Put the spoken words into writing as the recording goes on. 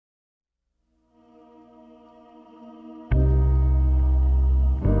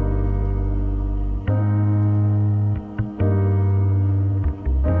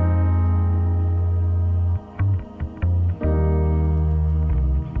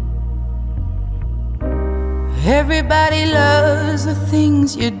Everybody loves the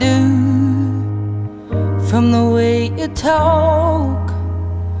things you do, from the way you talk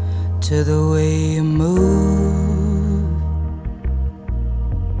to the way you move.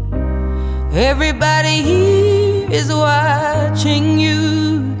 Everybody here is watching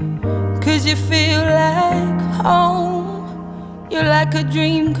you, 'cause you feel like home. You're like a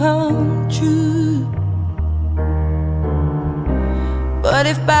dream come true. But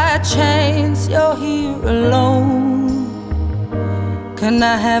if by chance you're here alone, can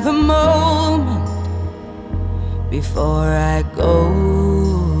I have a moment before I go?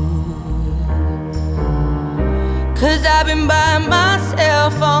 'Cause I've been by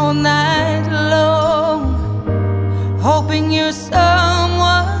myself all night long, hoping you're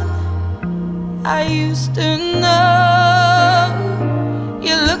someone I used to know.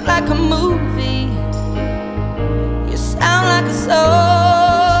 You look like a movie, you sound like a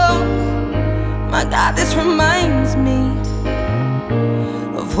song. My God, this reminds me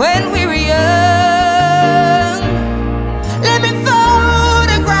of when we were young. Let me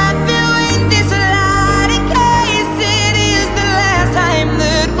photograph you in this light, in case it is the last time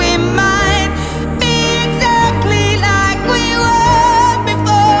that we might be exactly like we were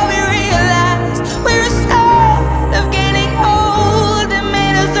before we realized we were scared of getting old and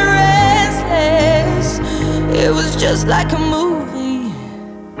made us restless. It was just like a movie,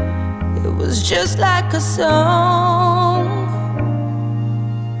 it was just like a song.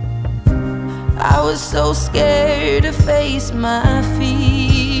 I was so scared to face my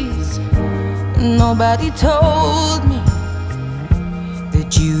fears. Nobody told me that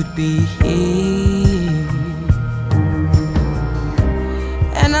you'd be here.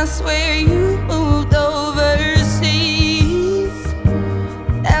 And I swear you moved overseas.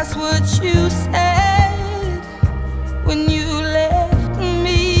 That's what you said when you left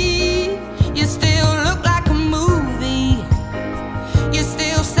me. You still look like a movie, you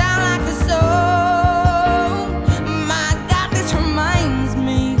still sound like a song. My God, this reminds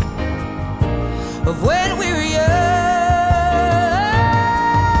me of when we were young.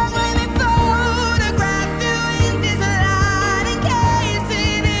 Let me photograph you in this light, in case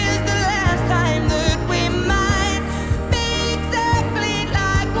it is the last time that we might be exactly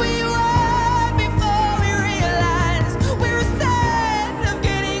like we were before we realized we were sad of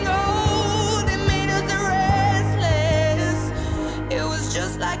getting old and made us restless. It was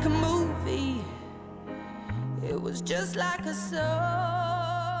just like a movie, it was just like a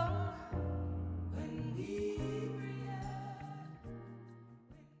song. When we were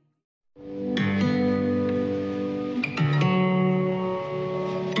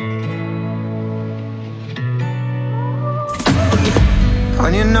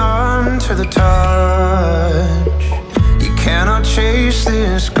When you're numb to the touch, you cannot chase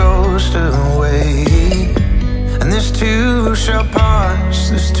this ghost away. And this too shall pass,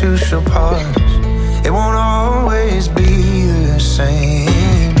 this too shall pass. It won't always be the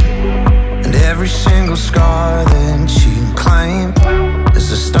same. And every single scar that you claim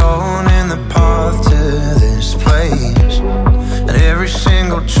is a stone in the path to this place. And every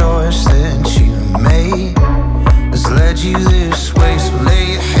single choice that you made has led you this way. So lay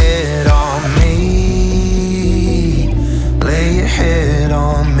your head on me, lay your head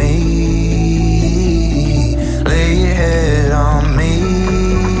on me, lay your head on me,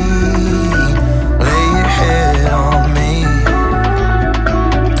 lay your head on me.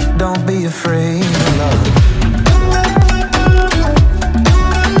 Don't be afraid of love.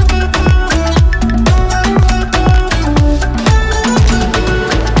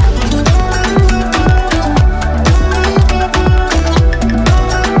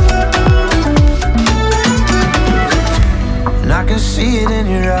 I can see it in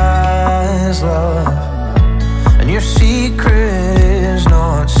your eyes, love. And your secret is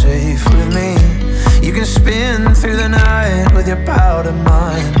not safe with me. You can spin through the night with your powder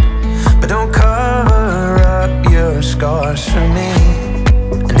mind, but don't cover up your scars for me.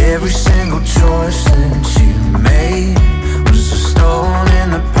 And every single choice that you made was a stone in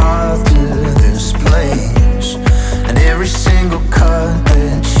the path to this place. And every single cut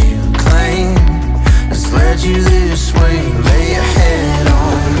that you claimed has led you this way. Lay your head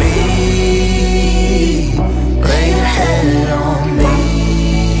on me, lay your head on me,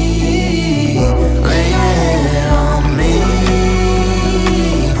 lay your head on me,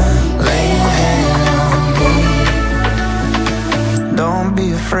 lay your head on me. Don't be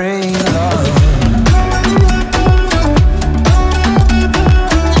afraid, love.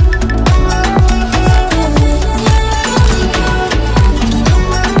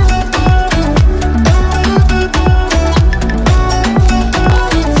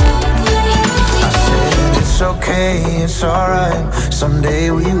 it's alright.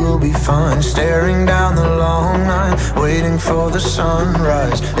 Someday we will be fine. Staring down the long night, waiting for the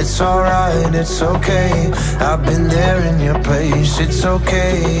sunrise. It's alright, it's okay. I've been there in your place. It's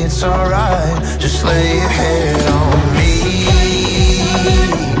okay, it's alright. Just lay your head on me.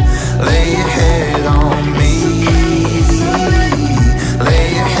 Lay your head on me. Lay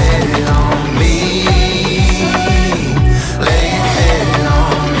your head on me. Lay your head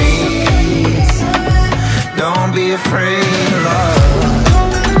on me. Don't be afraid of love.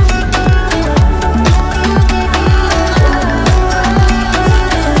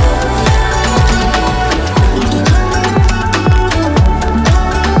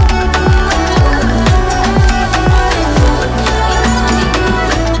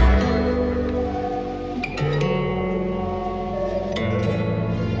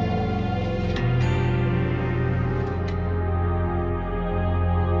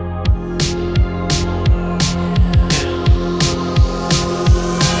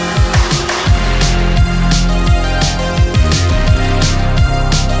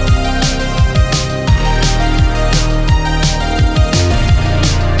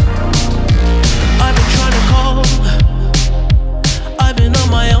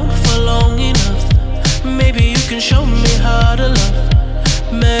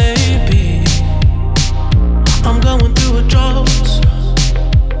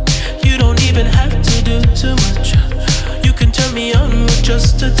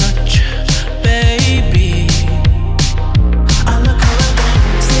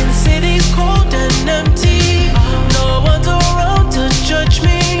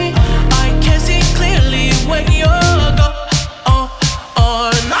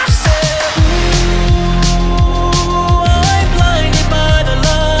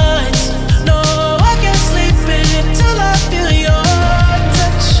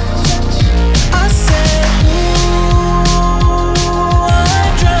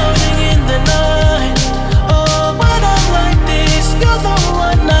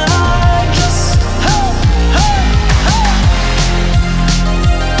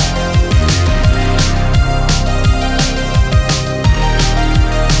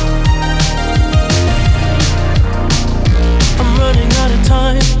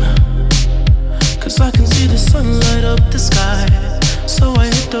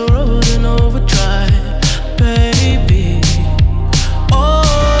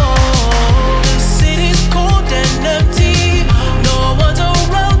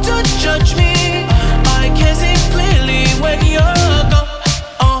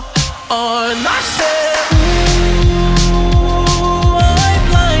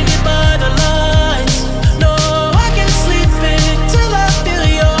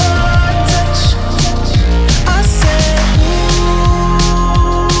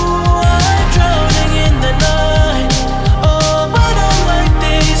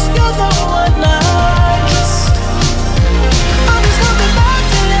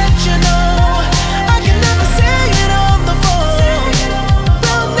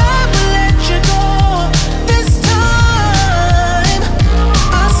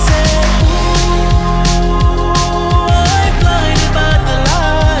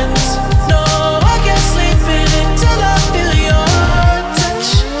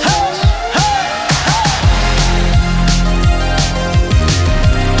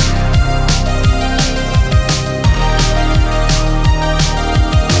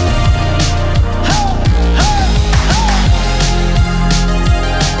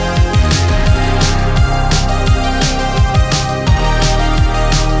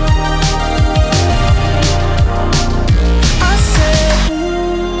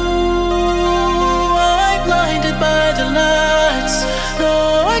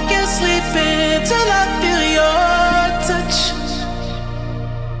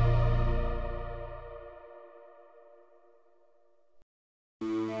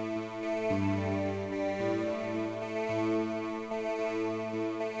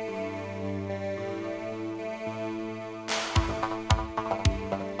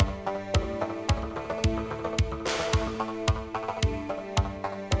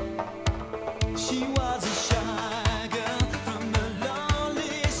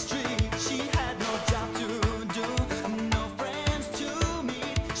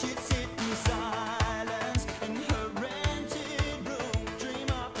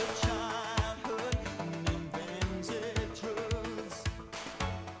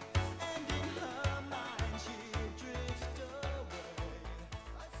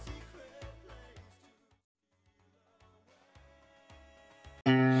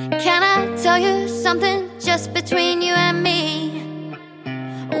 Can I tell you something just between you and me?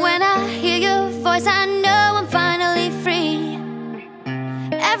 When I hear your voice, I know I'm finally free.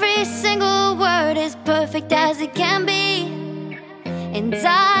 perfect as it can be, and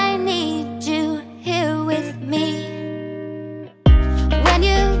I need you here with me. When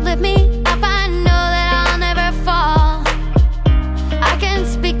you lift me up, I know that I'll never fall. I can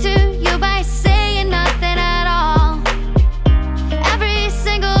speak to you by saying nothing at all. Every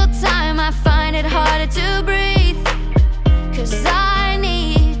single time I find it harder to breathe, 'cause I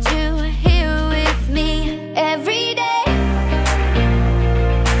need you here with me every day.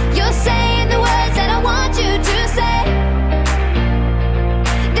 You're saying the words that I want you to say.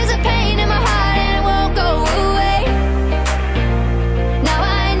 There's a pain in my heart and it won't go away. Now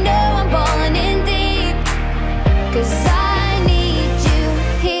I know I'm falling in deep, 'cause I need you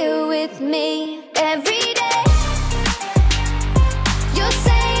here with me every day. You're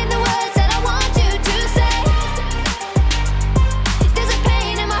saying the words that I want you to say. There's a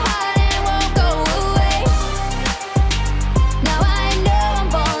pain in my heart and it won't go away. Now I know I'm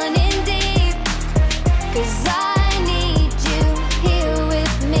falling in deep, 'cause I need you here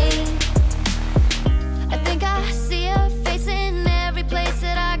with me. I think I see your face in every place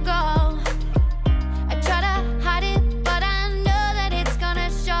that I go. I try to hide it, but I know that it's gonna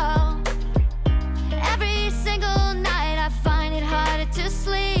show. Every single night I find it harder to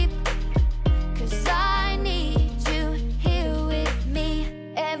sleep, 'cause I need you here with me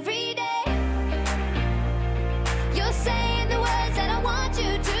every day. You're saying the words that I want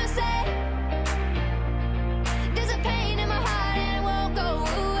you to say. There's a pain in my heart and it won't go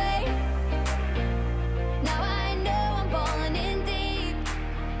away. Now I know I'm falling in deep,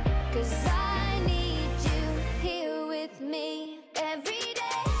 'cause I need you here with me every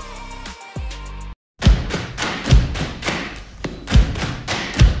day.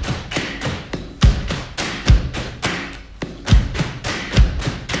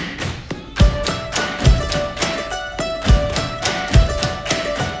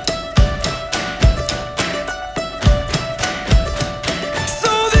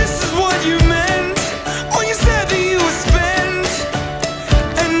 So this is what you meant when you said that you would spend.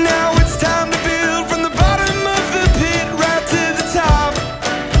 And now it's time to build from the bottom of the pit right to the top.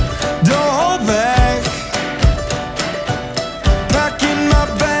 Don't hold back. Packing my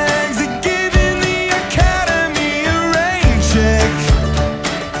bags and giving the academy a rain check.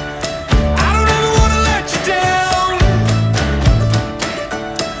 I don't ever wanna let you down.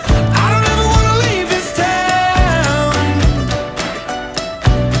 I don't ever wanna leave this town.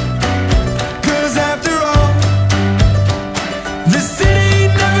 'Cause after all, the city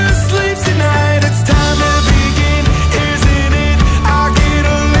never sleeps at night. It's time to begin, isn't it? I get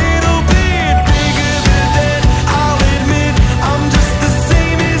a little bit bigger, but then I'll admit I'm just the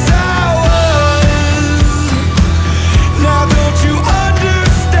same as I was. Now don't you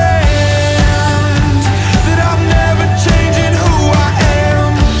understand that I'm never changing who I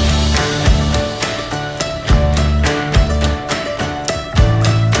am?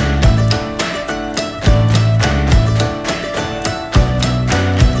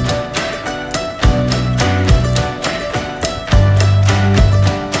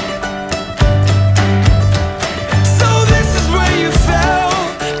 So this is where you fell,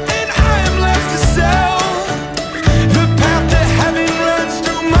 and I am left to sell. The path to heaven runs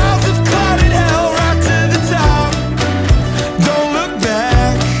through miles of clouded hell right to the top. Don't look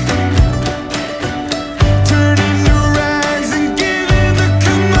back. Turning to rags and giving the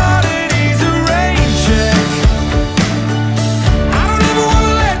commodities a rain check. I don't ever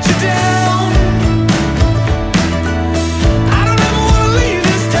wanna let you down. I don't ever wanna leave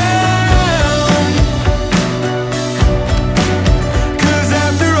this town. 'Cause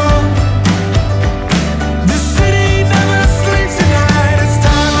after all, the city never sleeps at night. It's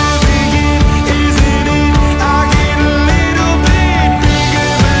time to begin, isn't it? I get a little bit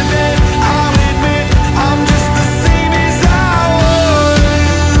bigger, but then I'll admit I'm just the same as I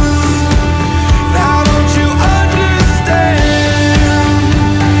was. Now don't you understand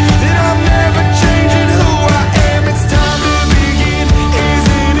that I'm never changing who I am? It's time to begin,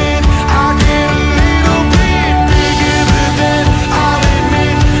 isn't it? I get a little bit bigger, but then I'll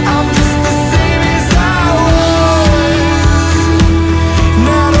admit I'm just the same as I was.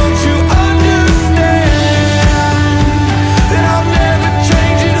 Now don't you understand that I'm never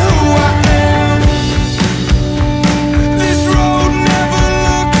changing who I am? This road never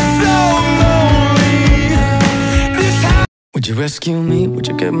looked so lonely. This house. Would you rescue me? Would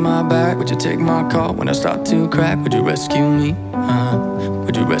you get my back? Would you take my call when I start to crack? Would you rescue me?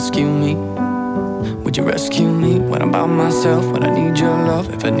 Would you rescue me? Would you rescue me when I'm by myself? When I need your love,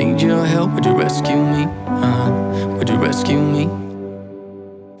 if I need your help, would you rescue me? Would you rescue me?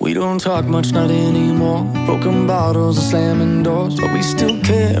 We We don't talk much, not anymore. Broken bottles and slamming doors, but we still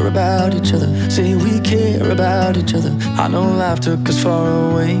care about each other. Say we care about each other. I know life took us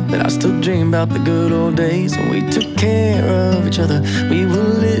far away, but I still dream about the good old days when we took care of each other. We were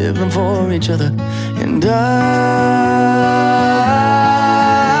living for each other. And I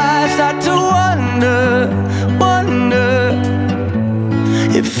start to wonder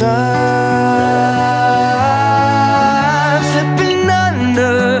if I'm slipping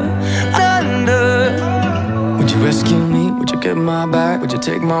under. Would you rescue me? Would you get my back? Would you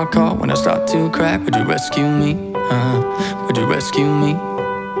take my call when I start to crack? Would you rescue me? Would you rescue me?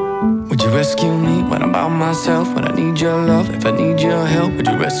 Would you rescue me when I'm by myself? When I need your love, if I need your help? Would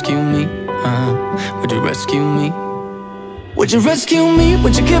you rescue me? Would you rescue me? Would you rescue me?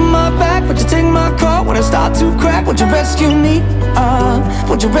 Would you get my back? Would you take my call when I start to crack? Would you rescue me?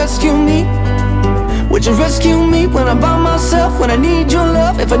 Would you rescue me? Would you rescue me when I'm by myself? When I need your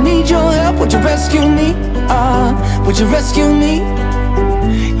love, if I need your help? Would you rescue me? Would you rescue me?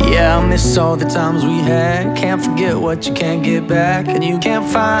 Yeah, I miss all the times we had. Can't forget what you can't get back, and you can't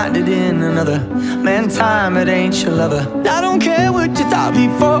find it in another. Man, time, it ain't your lover. I don't care what you thought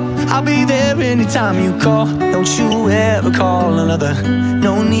before, I'll be there anytime you call. Don't you ever call another,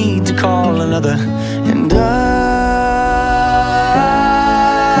 no need to call another. And I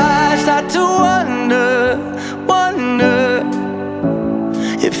start to wonder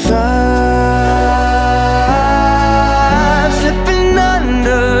if I'm slipping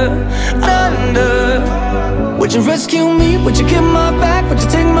under. Would you rescue me? Would you get my back? Would you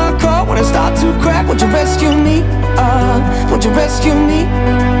take my call when I start to crack? Would you rescue me? Would you rescue me?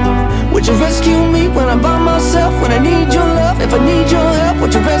 Would you rescue me when I'm by myself? When I need your love, if I need your help?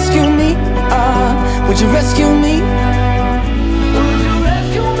 Would you rescue me? Would you rescue me?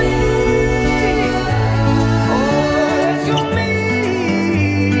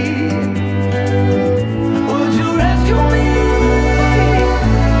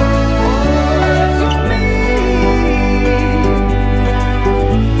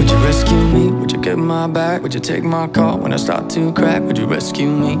 Get my back? Would you take my call when I start to crack? Would you rescue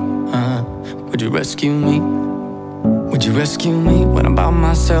me? Would you rescue me? Would you rescue me when I'm by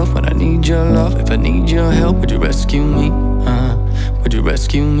myself? When I need your love, if I need your help? Would you rescue me? Would you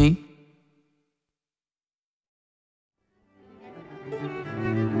rescue me?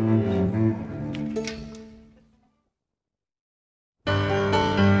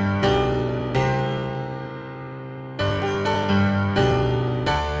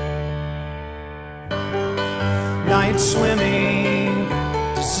 Night swimming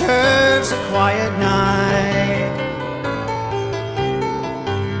deserves a quiet night.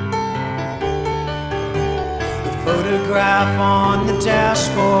 The photograph on the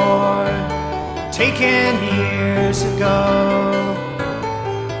dashboard, taken years ago,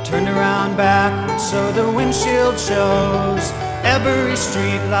 turned around backwards so the windshield shows. Every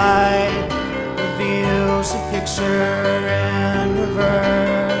street light reveals a picture in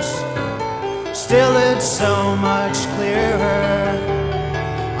reverse. Still it's so much clearer.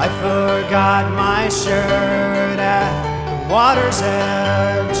 I forgot my shirt at the water's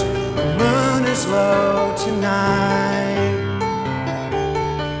edge. The moon is low tonight.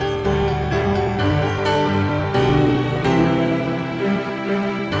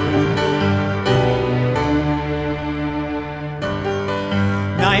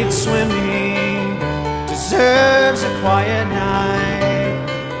 Night swimming deserves a quiet night.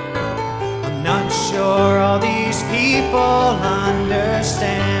 Not sure all these people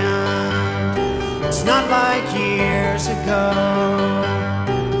understand. It's not like years ago,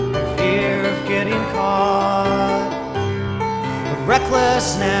 the fear of getting caught, the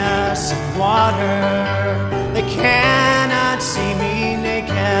recklessness of water. They cannot see me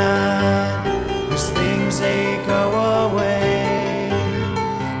naked. These things, they go away,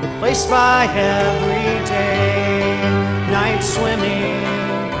 replaced by everyday night swimming.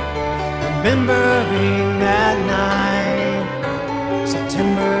 Remembering that night,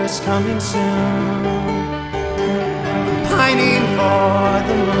 September's coming soon. I'm pining for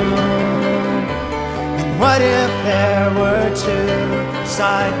the moon. And what if there were two,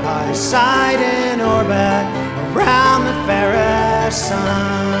 side by side in orbit, around the fairest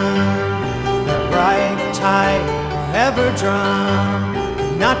sun? That bright, tight, forever drum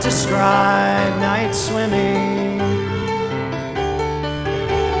could not describe night swimming.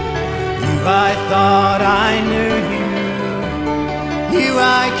 I thought I knew you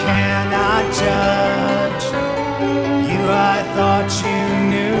I cannot judge. You, I thought you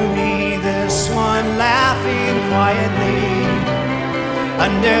knew me, this one laughing quietly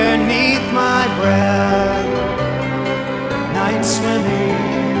underneath my breath. Night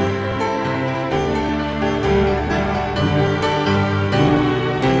swimming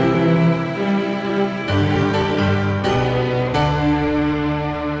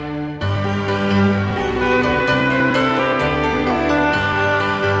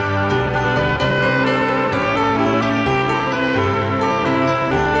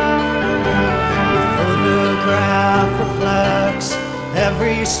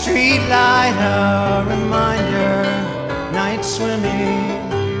street light, a reminder, night swimming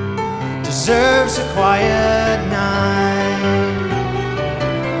deserves a quiet night.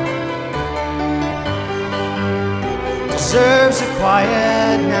 Deserves a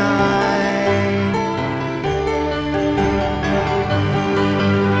quiet night.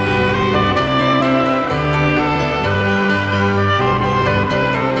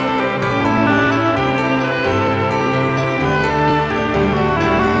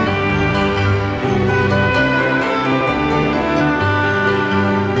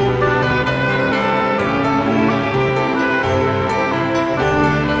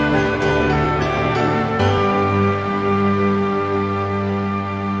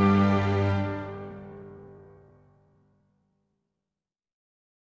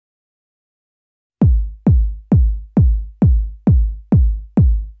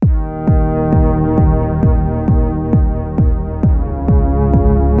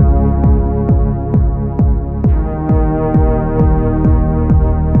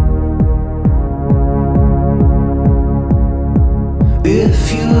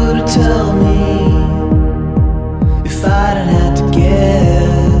 If you were to tell me, if I'd had to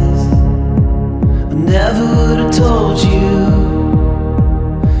guess, I never would have told you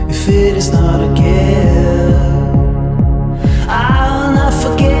if it is not a gift. I will not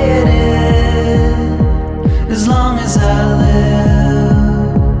forget it as long as I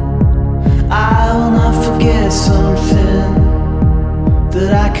live. I will not forget something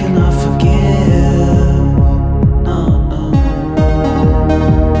that I cannot forgive. No, no.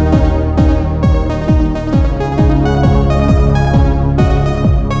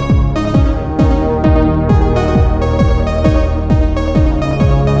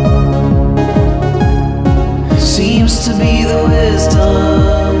 Seems to be the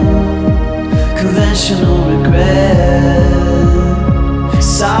wisdom, conventional regret,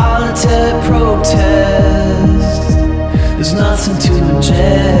 solitary protest. There's nothing to ingest.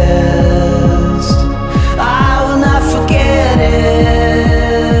 I will not forget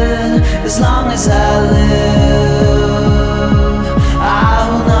it as long as I live. I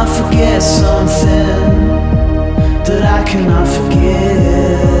will not forget something that I cannot forgive.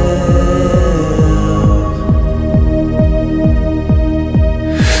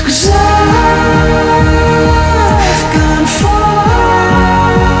 'Cause I've gone far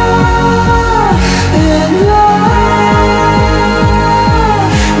in love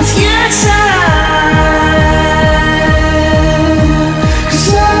with your time. 'Cause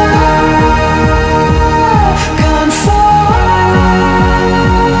I've gone far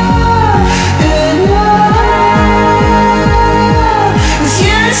in love with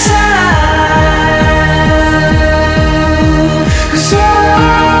your time. 'Cause I've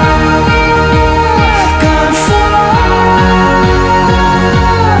gone far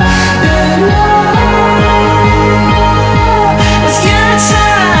in love with your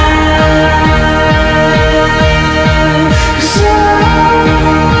time. 'Cause I've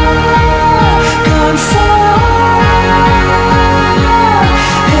gone far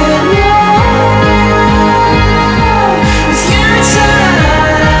in love with your time.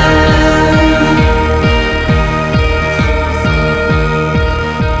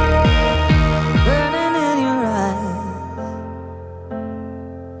 Burning in your eyes,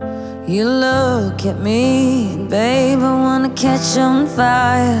 you look at me, and babe, I wanna catch on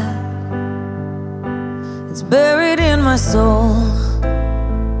fire. It's buried in my soul,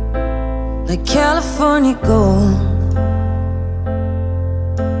 like California gold.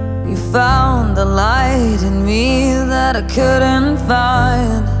 You found the light in me that I couldn't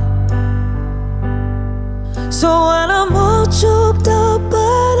find. So when I'm all choked up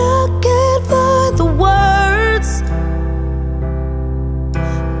but I can't find the words,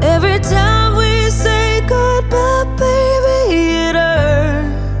 every time we say goodbye, baby, it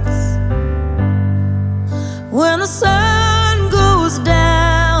hurts. When the sun goes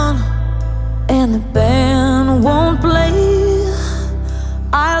down and the band won't play,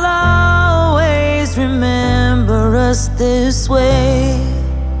 I'll always remember us this way.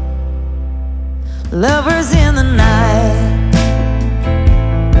 Lovers in the night,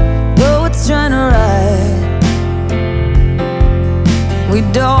 though it's trying to ride. We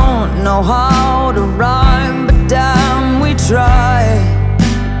don't know how to rhyme, but damn, we try.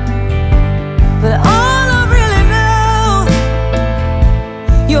 But all I really know,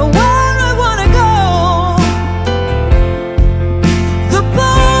 you're where I wanna go. The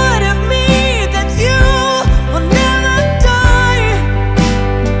part of me that you will never die.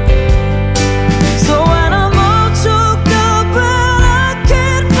 So when I'm all choked up and I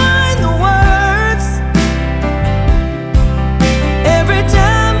can't find the words, every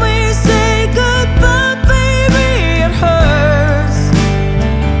time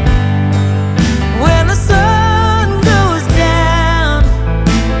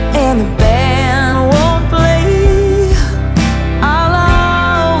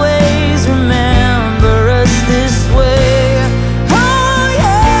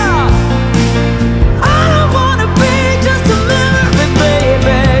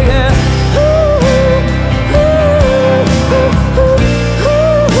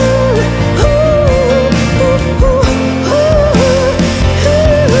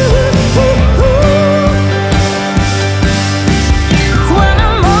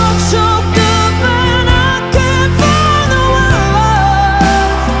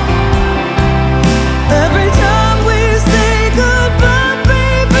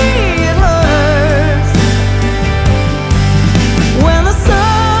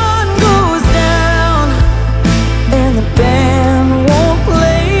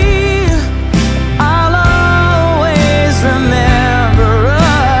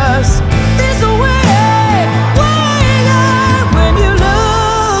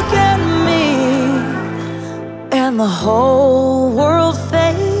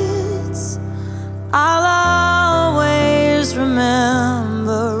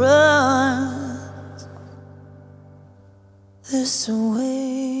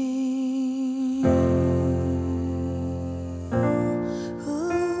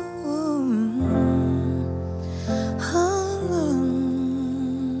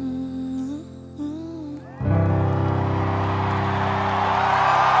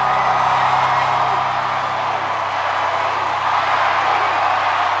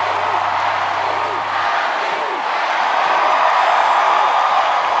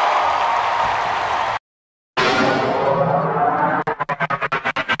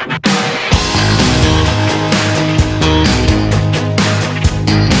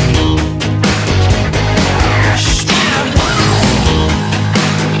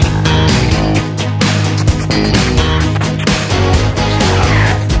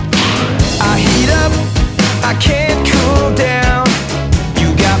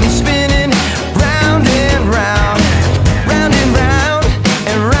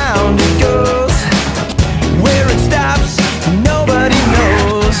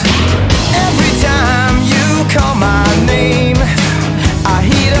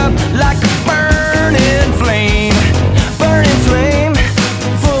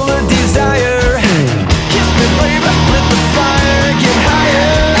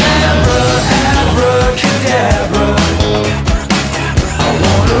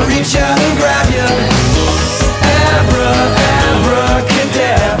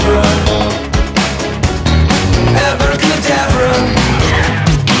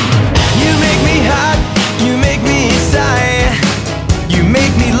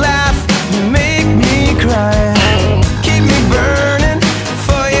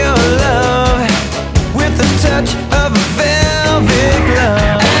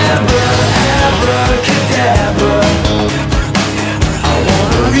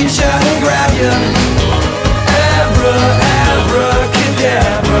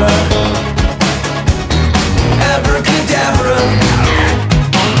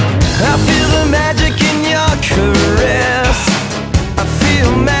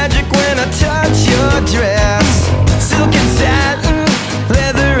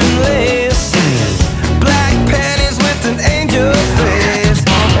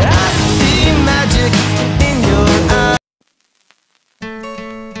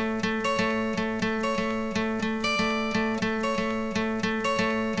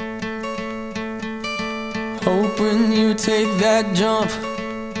Hope when you take that jump,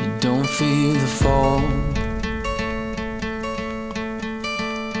 you don't feel the fall.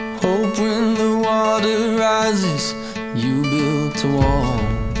 Hope when the water rises, you built a wall.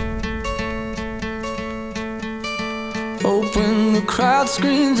 Hope when the crowd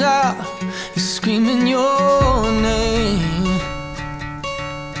screams out, you're screaming your name.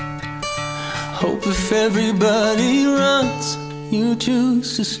 Hope if everybody runs, you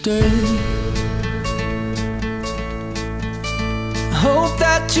choose to stay. Hope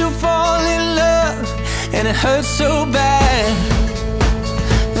that you fall in love and it hurts so bad.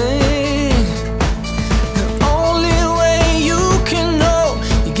 Hey, the only way you can know,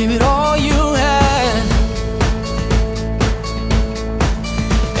 you give it all you had.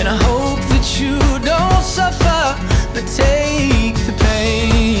 And I hope that you don't suffer, but take the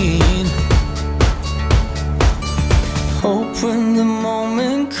pain. Hope when the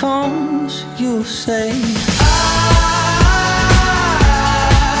moment comes, you'll say,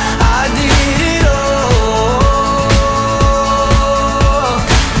 I did it all.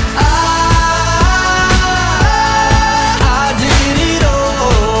 I did it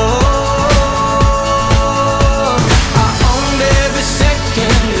all. I owned every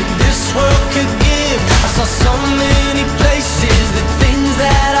second that this world could give. I saw so many places, the things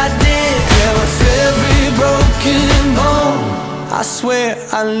that I did. Yeah, with every broken bone, I swear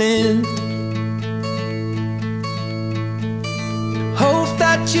I lived. Hope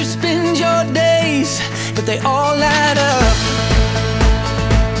that you spend your days, but they all add up.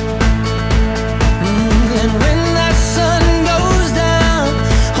 And when that sun goes down,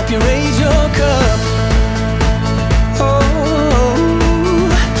 hope you raise your cup. Oh,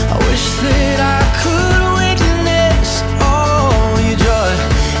 I wish that I could witness all your joy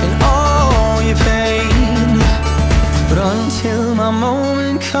and all your pain. But until my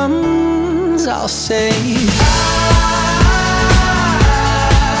moment comes, I'll say,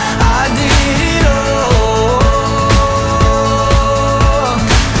 I did it all.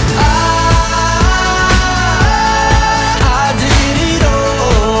 I did it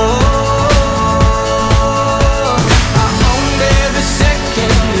all. I owned every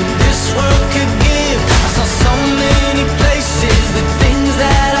second that this world could give. I saw so many places, the things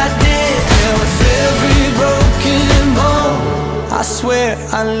that I did. Yeah, with every broken bone, I swear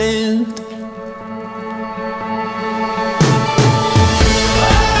I lived.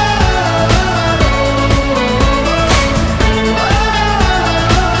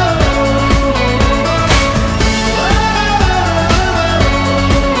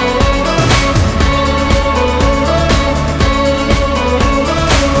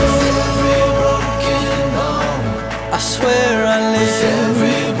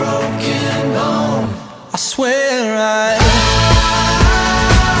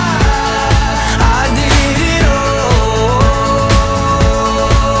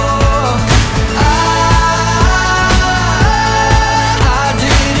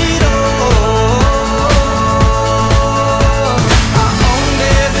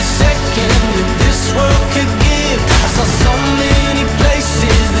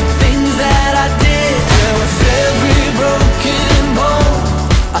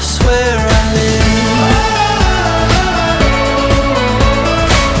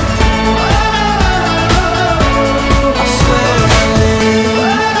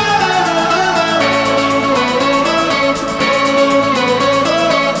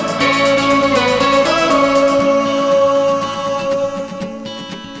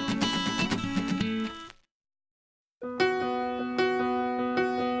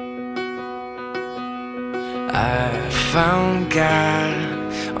 I found God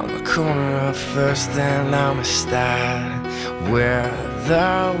on the corner of First and Amistad, where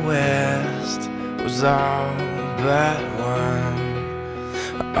the West was all but one,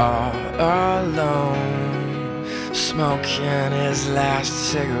 all alone, smoking his last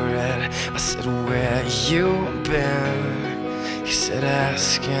cigarette. I said, where you been? He said,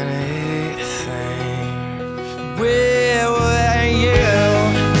 ask anything. Where were you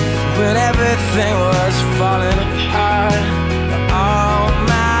when everything was